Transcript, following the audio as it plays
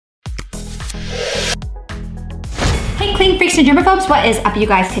freaks and germaphobes, what is up you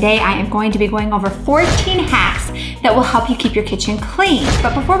guys? Today I am going to be going over 14 hacks that will help you keep your kitchen clean.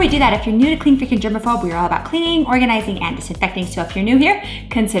 But before we do that, if you're new to Clean Freak and Germaphobe, we are all about cleaning, organizing, and disinfecting. So if you're new here,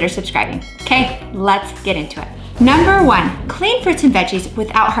 consider subscribing. Okay, let's get into it. Number 1, clean fruits and veggies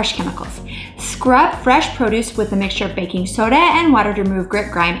without harsh chemicals. Scrub fresh produce with a mixture of baking soda and water to remove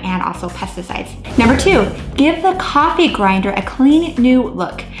grit, grime, and also pesticides. Number 2, give the coffee grinder a clean new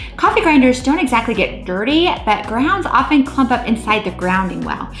look. Coffee grinders don't exactly get dirty, but grounds often clump up inside the grounding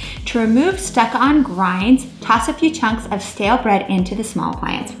well. To remove stuck-on grinds, toss a few chunks of stale bread into the small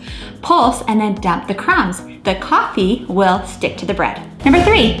appliance. Pulse and then dump the crumbs. The coffee will stick to the bread. Number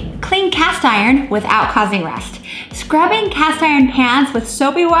 3, clean cast iron without causing rust. Scrubbing cast iron pans with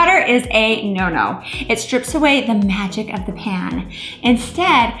soapy water is a no-no. It strips away the magic of the pan.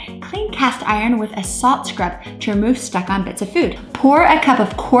 Instead, clean cast iron with a salt scrub to remove stuck-on bits of food. Pour a cup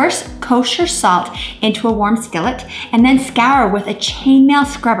of coarse, kosher salt into a warm skillet and then scour with a chainmail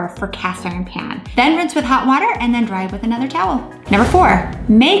scrubber for cast iron pan. Then rinse with hot water and then dry with another towel. Number 4,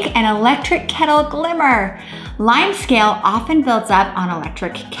 make an electric kettle glimmer. Lime scale often builds up on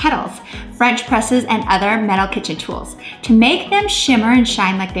electric kettles, French presses, and other metal kitchen tools. To make them shimmer and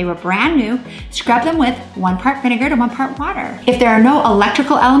shine like they were brand new, scrub them with 1 part vinegar to 1 part water. If there are no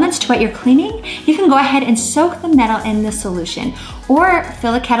electrical elements to what you're cleaning, you can go ahead and soak the metal in the solution or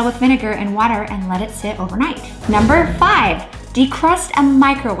fill a kettle with vinegar and water and let it sit overnight. Number 5, decrust a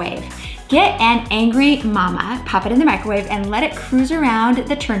microwave. Get an angry mama, pop it in the microwave, and let it cruise around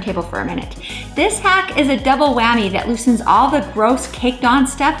the turntable for a minute. This hack is a double whammy that loosens all the gross caked on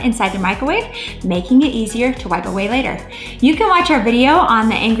stuff inside the microwave, making it easier to wipe away later. You can watch our video on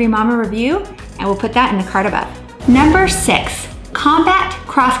the Angry Mama review, and we'll put that in the card above. Number 6, combat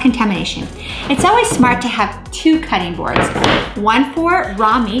cross-contamination. It's always smart to have 2 cutting boards, 1 for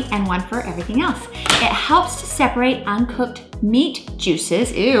raw meat and 1 for everything else. It helps to separate uncooked meat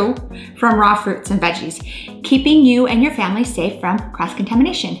juices, ew, from raw fruits and veggies, keeping you and your family safe from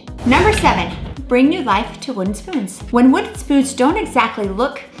cross-contamination. Number 7, bring new life to wooden spoons. When wooden spoons don't exactly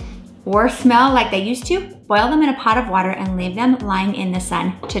look or smell like they used to, boil them in a pot of water and leave them lying in the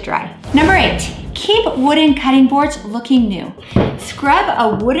sun to dry. Number 8, keep wooden cutting boards looking new. Scrub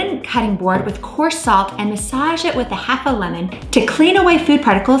a wooden cutting board with coarse salt and massage it with a half a lemon to clean away food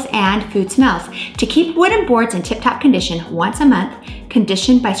particles and food smells. To keep wooden boards in tip-top condition, once a month,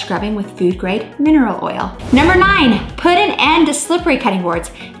 condition by scrubbing with food-grade mineral oil. Number 9, put an end to slippery cutting boards.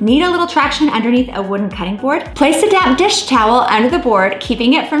 Need a little traction underneath a wooden cutting board? Place a damp dish towel under the board,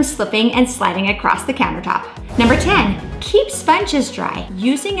 keeping it from slipping and sliding across the countertop. Number 10, keep sponges dry.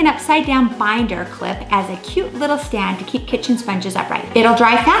 Using an upside-down binder clip as a cute little stand to keep kitchen sponges upright. It'll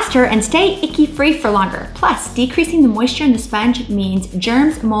dry faster and stay icky-free for longer. Plus, decreasing the moisture in the sponge means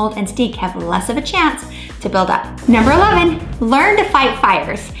germs, mold, and stink have less of a chance to build up. Number 11, learn to fight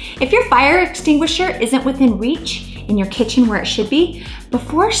fires. If your fire extinguisher isn't within reach in your kitchen where it should be,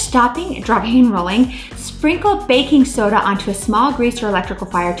 before stopping, dropping, and rolling, sprinkle baking soda onto a small grease or electrical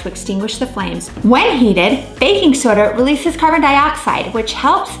fire to extinguish the flames. When heated, baking soda releases carbon dioxide, which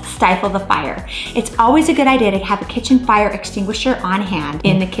helps stifle the fire. It's always a good idea to have a kitchen fire extinguisher on hand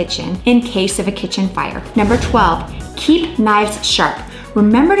in the kitchen in case of a kitchen fire. Number 12, keep knives sharp.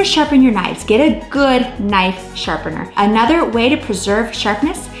 Remember to sharpen your knives. Get a good knife sharpener. Another way to preserve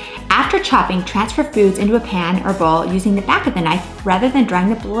sharpness, after chopping, transfer foods into a pan or bowl using the back of the knife rather than drawing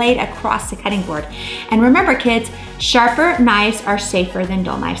the blade across the cutting board. And remember kids, sharper knives are safer than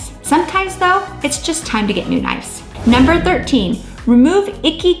dull knives. Sometimes though, it's just time to get new knives. Number 13, remove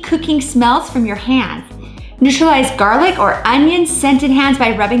icky cooking smells from your hands. Neutralize garlic or onion scented hands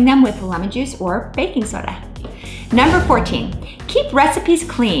by rubbing them with lemon juice or baking soda. Number 14, keep recipes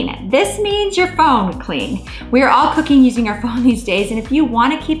clean. This means your phone clean. We are all cooking using our phone these days, and if you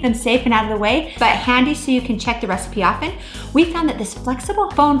want to keep them safe and out of the way, but handy so you can check the recipe often, we found that this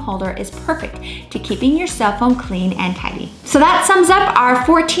flexible phone holder is perfect to keeping your cell phone clean and tidy. So that sums up our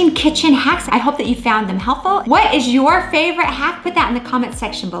 14 kitchen hacks. I hope that you found them helpful. What is your favorite hack? Put that in the comment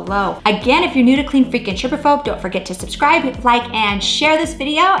section below. Again, if you're new to Clean Freak and Germaphobe, don't forget to subscribe, like, and share this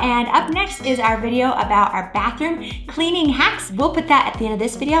video. And up next is our video about our bathroom cleaning hacks. We'll put that at the end of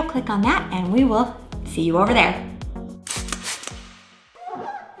this video. Click on that and we will see you over there.